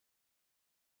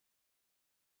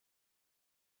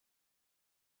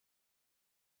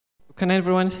Can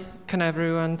everyone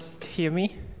hear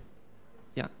me?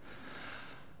 Yeah.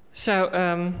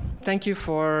 So thank you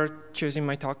for choosing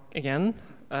my talk again.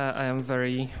 I am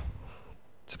very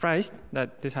surprised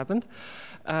that this happened.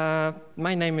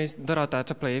 My name is Dorota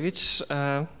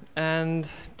Czaplejewicz, and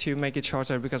to make it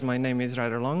shorter, because my name is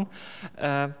rather long,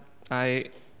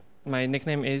 my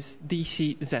nickname is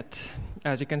DCZ,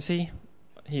 as you can see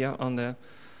here on the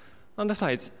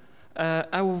slides.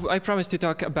 I promised to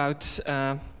talk about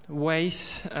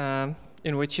ways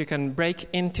in which you can break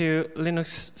into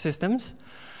Linux systems.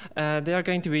 There are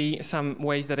going to be some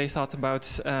ways that I thought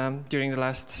about during the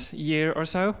last year or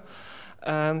so.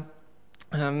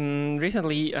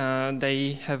 Recently,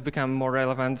 they have become more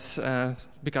relevant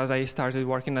because I started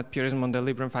working at Purism on the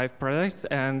Librem 5 project,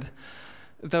 and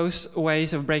those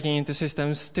ways of breaking into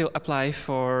systems still apply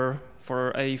for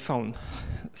a phone.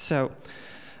 So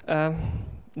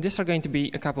these are going to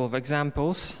be a couple of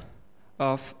examples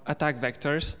of attack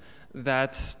vectors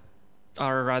that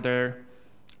are rather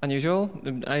unusual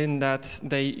in that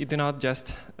they do not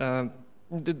just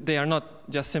they are not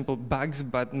just simple bugs,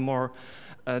 but more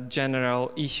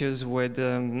general issues with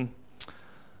the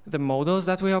models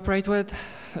that we operate with.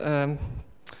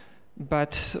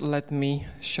 But let me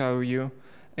show you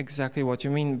exactly what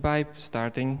you mean by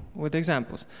starting with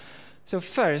examples. So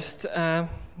first,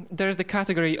 there's the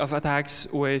category of attacks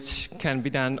which can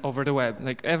be done over the web.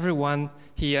 Like everyone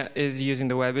here is using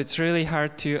the web. It's really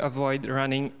hard to avoid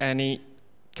running any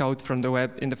code from the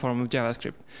web in the form of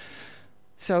JavaScript.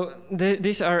 So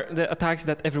these are the attacks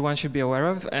that everyone should be aware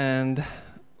of. And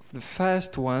the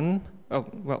first one,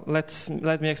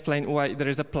 let me explain why there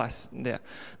is a plus there.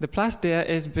 The plus there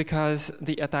is because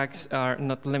the attacks are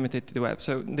not limited to the web.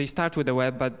 So they start with the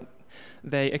web, but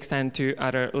they extend to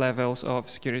other levels of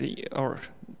security or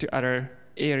to other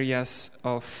areas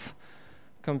of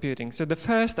computing. So the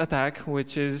first attack,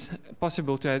 which is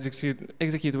possible to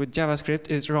execute with JavaScript,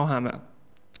 is Rowhammer.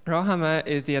 Rowhammer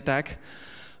is the attack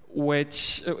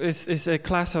which is a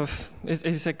class of,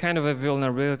 is a kind of a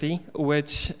vulnerability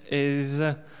which is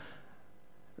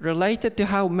related to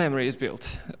how memory is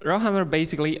built. Rowhammer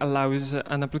basically allows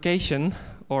an application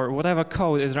or whatever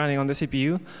code is running on the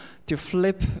CPU to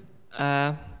flip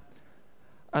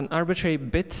an arbitrary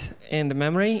bit in the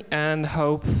memory and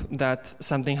hope that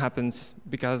something happens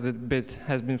because the bit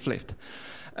has been flipped.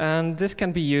 And this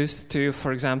can be used to,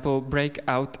 for example, break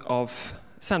out of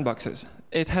sandboxes.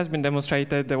 It has been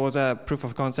demonstrated. There was a proof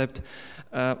of concept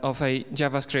of a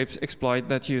JavaScript exploit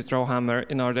that used Rowhammer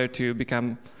in order to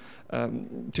become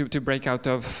to break out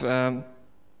of the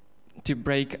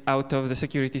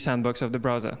security sandbox of the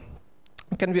browser.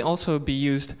 It can also be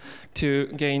used to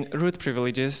gain root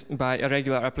privileges by a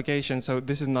regular application, so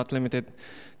this is not limited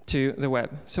to the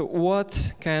web. So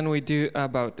what can we do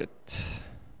about it?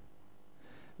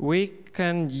 We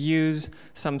can use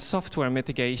some software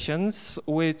mitigations,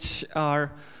 which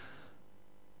are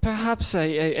perhaps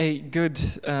a good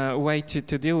way to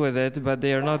deal with it, but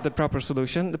they are not the proper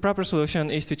solution. The proper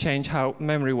solution is to change how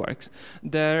memory works.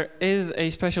 There is a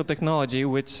special technology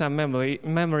which some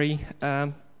memory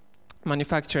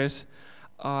manufacturers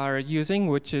are using,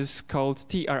 which is called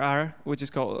TRR,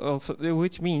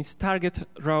 which means target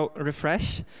row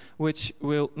refresh, which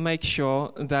will make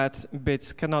sure that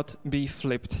bits cannot be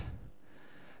flipped.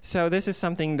 So this is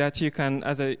something that you can,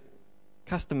 as a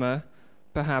customer,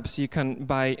 perhaps you can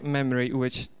buy memory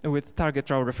with target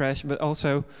row refresh, but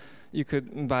also you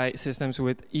could buy systems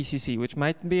with ECC, which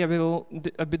might be a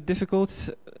bit difficult,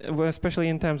 especially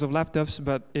in terms of laptops,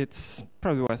 but it's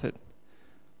probably worth it.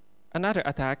 Another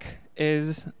attack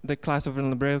is the class of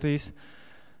vulnerabilities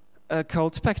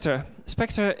called Spectre.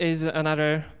 Spectre is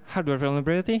another hardware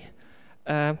vulnerability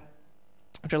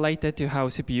related to how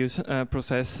CPUs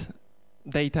process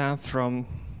data from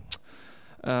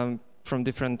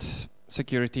different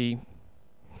security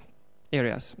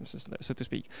areas, so to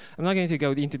speak. I'm not going to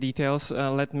go into details.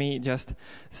 Let me just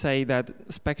say that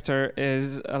Spectre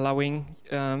is allowing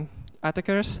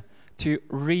attackers to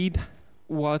read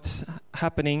what's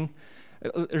happening,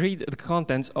 read the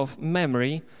contents of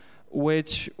memory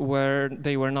which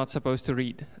they were not supposed to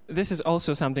read. This is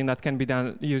also something that can be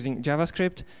done using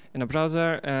JavaScript in a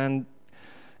browser, and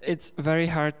it's very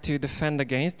hard to defend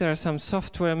against. There are some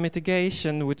software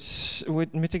mitigations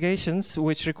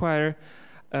which require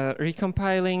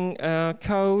recompiling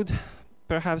code,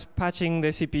 perhaps patching the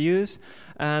CPUs,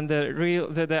 and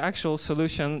the actual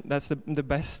solution, that's the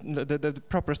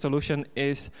proper solution,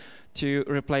 is to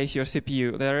replace your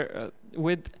CPU.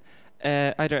 With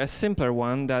either a simpler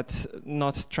one that's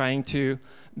not trying to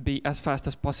be as fast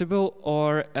as possible,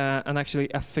 or actually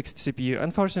a fixed CPU.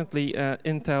 Unfortunately,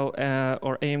 Intel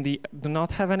or AMD do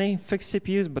not have any fixed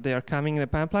CPUs, but they are coming in the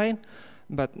pipeline.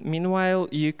 But meanwhile,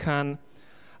 you can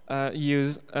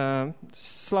use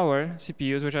slower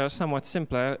CPUs, which are somewhat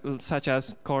simpler, such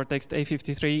as Cortex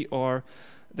A53 or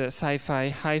the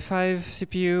Sci-Fi Hi5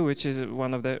 CPU, which is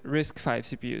one of the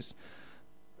RISC-V CPUs.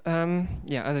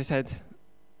 Yeah, as I said,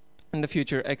 in the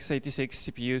future,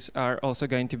 x86 CPUs are also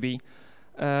going to be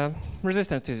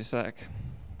resistant to this attack.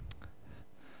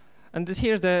 And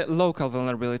here's the local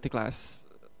vulnerability class.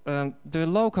 The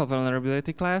local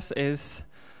vulnerability class is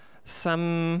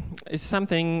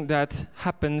something that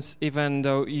happens even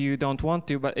though you don't want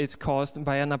to, but it's caused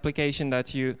by an application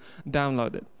that you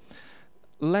downloaded.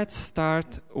 Let's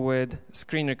start with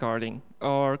screen recording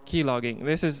or keylogging.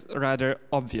 This is rather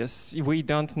obvious. We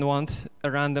don't want a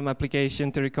random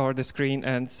application to record the screen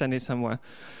and send it somewhere.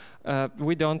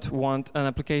 We don't want an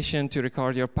application to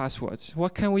record your passwords.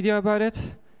 What can we do about it?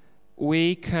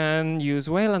 We can use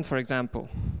Wayland, for example.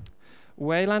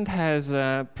 Wayland has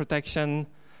protection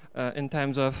in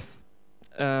terms of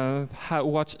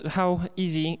how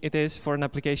easy it is for an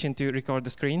application to record the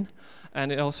screen, and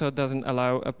it also doesn't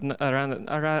allow an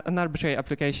arbitrary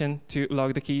application to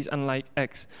log the keys, unlike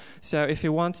X. So if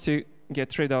you want to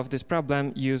get rid of this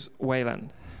problem, use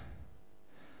Wayland.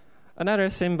 Another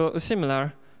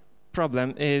similar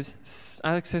problem is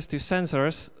access to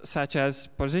sensors such as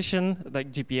position,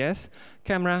 like GPS,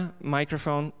 camera,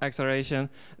 microphone, acceleration.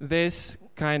 This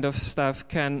kind of stuff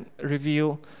can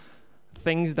reveal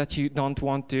things that you don't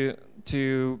want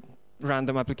to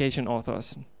random application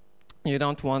authors. You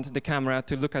don't want the camera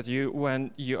to look at you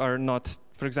when you are not,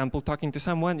 for example, talking to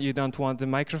someone. You don't want the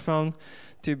microphone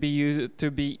to be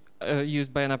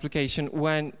used by an application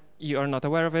when you are not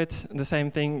aware of it. The same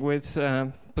thing with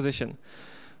position.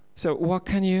 So what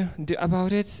can you do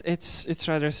about it? It's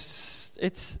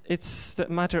the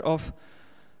matter of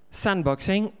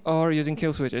sandboxing or using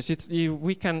kill switches.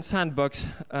 We can sandbox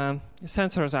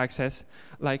sensors access,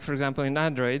 like for example in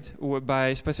Android,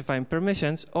 by specifying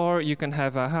permissions, or you can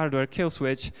have a hardware kill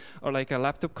switch, or like a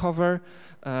laptop cover,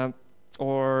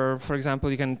 or for example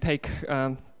you can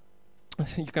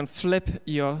you can flip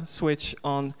your switch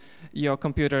on your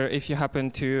computer if you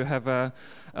happen to have a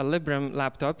Librem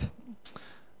laptop.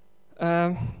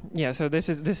 Yeah, so this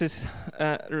is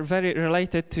very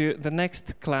related to the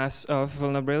next class of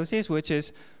vulnerabilities, which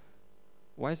is,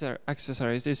 why is there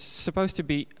accessories? It's supposed to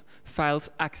be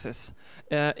files access.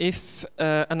 If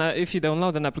you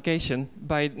download an application,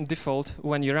 by default,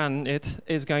 when you run it,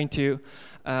 it's going to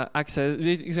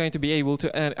be able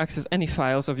to access any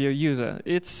files of your user.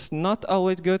 It's not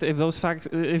always good if those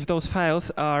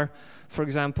files are, for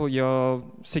example, your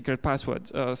secret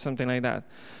passwords or something like that.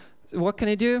 What can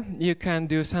you do? You can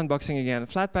do sandboxing again.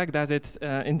 Flatpak does it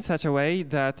in such a way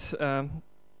that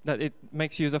it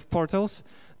makes use of portals.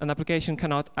 An application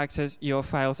cannot access your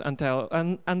files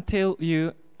until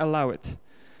you allow it.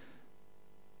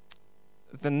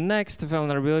 The next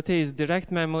vulnerability is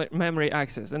direct memory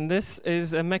access, and this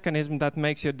is a mechanism that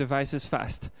makes your devices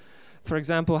fast. For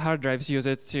example, hard drives use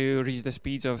it to reach the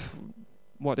speeds of,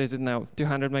 what is it now,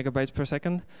 200 megabytes per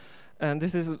second. And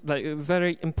this is like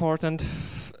very important,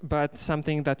 but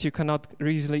something that you cannot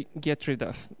easily get rid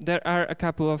of. There are a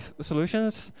couple of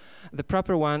solutions. The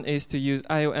proper one is to use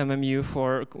IOMMU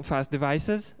for fast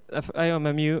devices.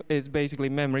 IOMMU is basically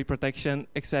memory protection,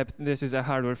 except this is a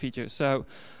hardware feature. So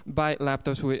buy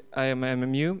laptops with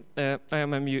IOMMU.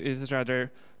 IOMMU is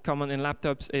rather common in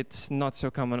laptops. It's not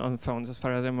so common on phones, as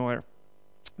far as I'm aware.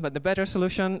 But the better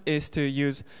solution is to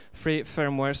use free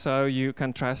firmware so you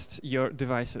can trust your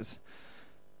devices.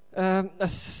 A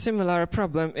similar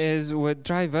problem is with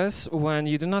drivers. When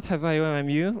you do not have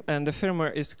IOMMU and the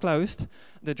firmware is closed,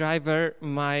 the driver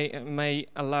may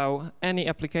allow any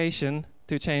application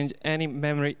to change any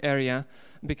memory area,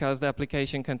 because the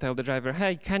application can tell the driver,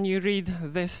 hey, can you read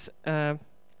this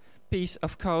piece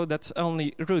of code that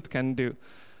only root can do?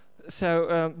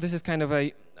 So this is kind of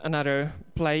another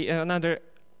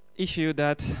issue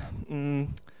that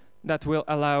will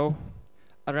allow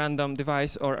a random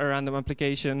device or a random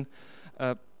application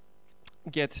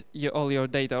get all your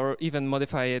data, or even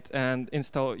modify it and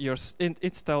install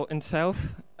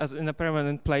itself as in a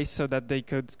permanent place, so that they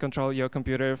could control your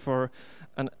computer for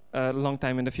a long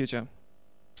time in the future.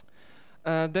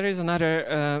 There is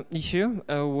another issue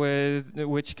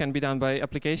which can be done by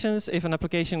applications. If an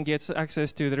application gets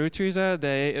access to the root user,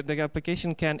 the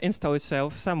application can install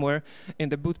itself somewhere in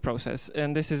the boot process,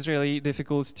 and this is really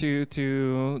difficult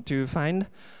to find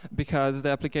because the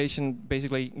application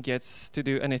basically gets to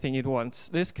do anything it wants.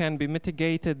 This can be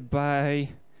mitigated by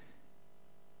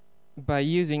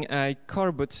using a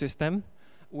core boot system,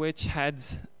 which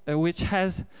has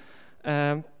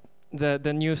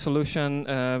the new solution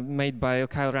made by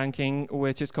Kyle Ranking,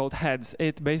 which is called Heads.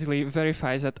 It basically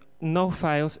verifies that no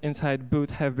files inside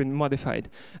boot have been modified,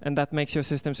 and that makes your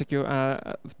system secure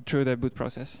through the boot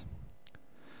process.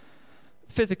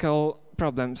 Physical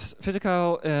problems.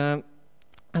 Physical,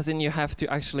 as in you have to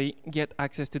actually get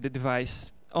access to the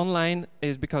device. Online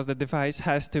is because the device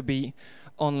has to be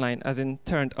online, as in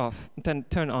turned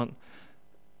on.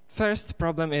 First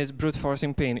problem is brute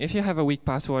forcing PIN. If you have a weak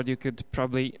password, you could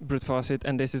probably brute force it,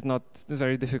 and this is not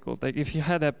very difficult. Like if you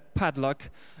had a padlock,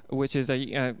 which is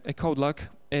a code lock,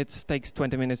 it takes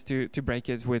 20 minutes to break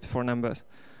it with 4 numbers.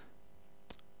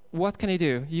 What can you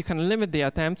do? You can limit the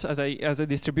attempts as a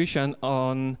distribution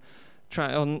on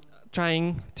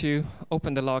trying to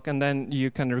open the lock, and then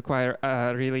you can require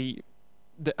really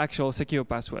the actual secure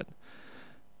password.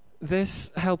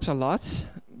 This helps a lot.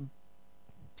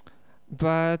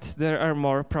 But there are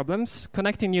more problems.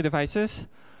 Connecting new devices.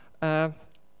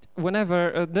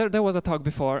 Whenever there was a talk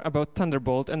before about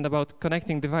Thunderbolt and about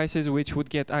connecting devices which would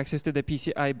get access to the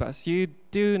PCI bus. You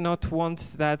do not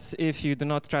want that if you do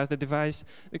not trust the device,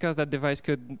 because that device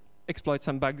could exploit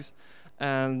some bugs,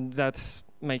 and that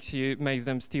makes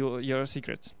them steal your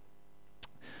secrets.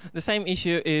 The same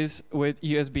issue is with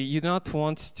USB. You do not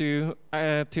want to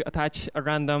attach a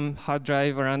random hard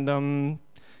drive, a random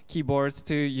keyboard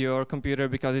to your computer,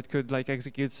 because it could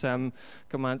execute some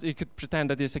commands. It could pretend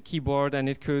that it's a keyboard, and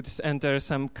it could enter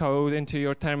some code into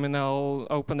your terminal,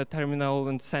 open the terminal,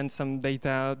 and send some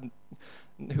data,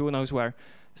 who knows where.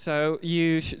 So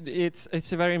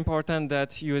it's very important that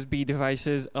USB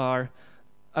devices are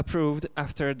approved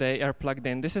after they are plugged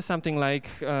in. This is something like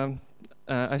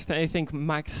I think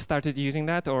Macs started using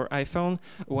that, or iPhone.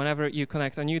 Whenever you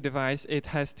connect a new device, it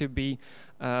has to be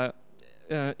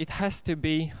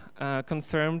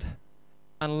confirmed,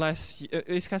 unless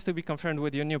it has to be confirmed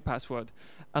with your new password,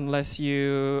 unless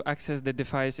you access the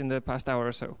device in the past hour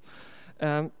or so.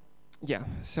 Yeah,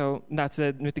 so that's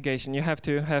the mitigation. You have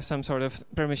to have some sort of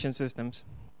permission systems.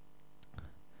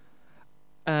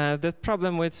 The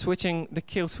problem with switching the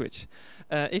kill switch.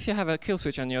 If you have a kill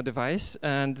switch on your device,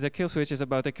 and the kill switch is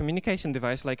about a communication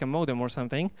device like a modem or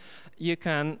something, you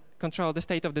can control the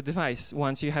state of the device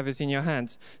once you have it in your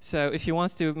hands. So if you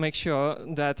want to make sure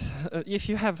that, if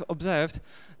you have observed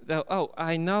that, oh,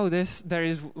 I know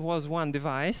there was one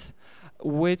device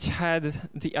which had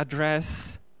the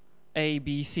address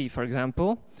ABC, for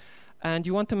example, and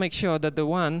you want to make sure that the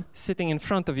one sitting in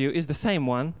front of you is the same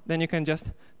one, then you can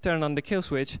just turn on the kill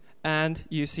switch, and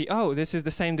you see, oh, this is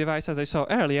the same device as I saw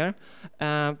earlier.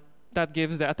 That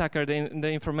gives the attacker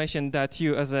the information that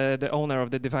you, as the owner of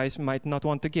the device, might not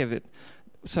want to give it.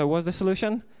 So what's the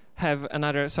solution? Have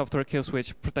another software kill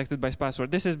switch protected by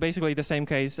password. This is basically the same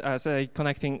case as a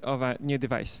connecting of a new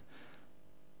device.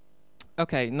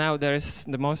 Okay, now there's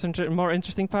the more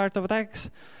interesting part of attacks.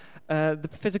 The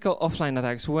physical offline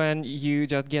attacks, when you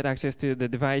just get access to the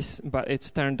device, but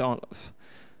it's turned off.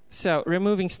 So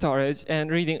removing storage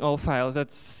and reading all files.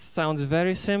 That sounds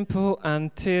very simple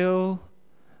until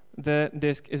the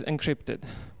disk is encrypted.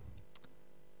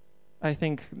 I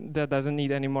think that doesn't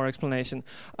need any more explanation.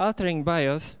 Altering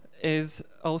BIOS is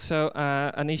also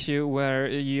an issue where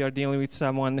you are dealing with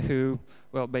someone who,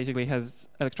 well, basically has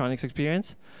electronics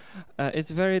experience.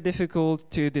 It's very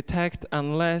difficult to detect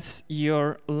unless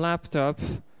your laptop,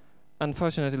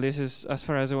 unfortunately this is, as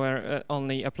far as I'm aware,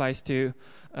 only applies to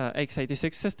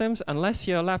x86 systems, unless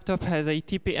your laptop has a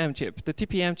TPM chip. The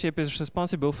TPM chip is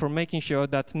responsible for making sure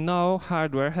that no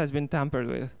hardware has been tampered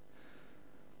with.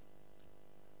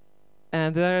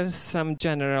 And there's some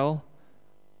general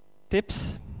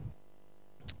tips.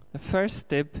 The first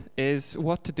tip is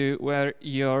what to do where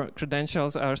your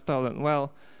credentials are stolen.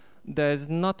 Well, there's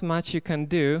not much you can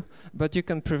do, but you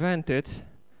can prevent it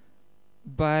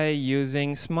by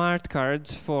using smart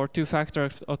cards for two-factor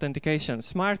authentication.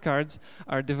 Smart cards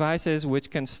are devices which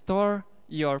can store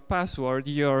your password,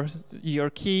 your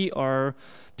key, or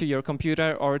to your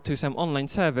computer or to some online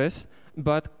service,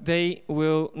 but they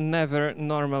will never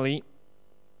normally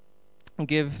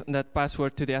give that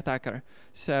password to the attacker.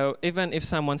 So even if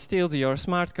someone steals your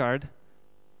smart card,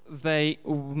 they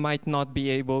might not be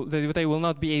able, they will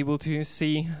not be able to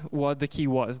see what the key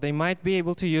was. They might be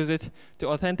able to use it to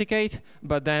authenticate,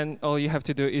 but then all you have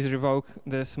to do is revoke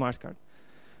the smart card.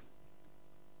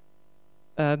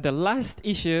 The last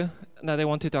issue that I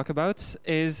want to talk about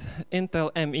is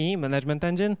Intel ME management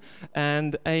engine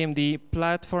and AMD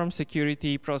platform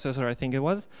security processor, I think it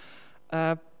was.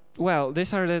 Well,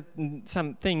 these are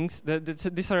some things.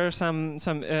 These are some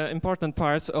important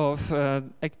parts of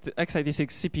x86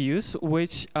 CPUs,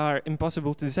 which are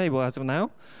impossible to disable as of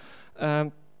now.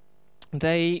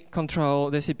 They control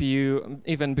the CPU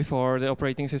even before the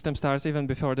operating system starts, even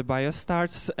before the BIOS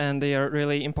starts, and they are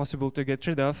really impossible to get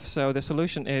rid of. So the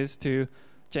solution is to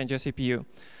change your CPU.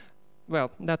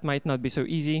 Well, that might not be so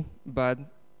easy, but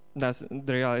that's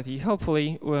the reality.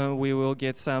 Hopefully, we will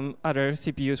get some other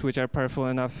CPUs which are powerful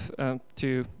enough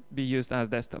to be used as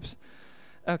desktops.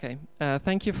 Okay,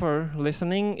 thank you for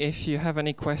listening. If you have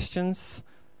any questions,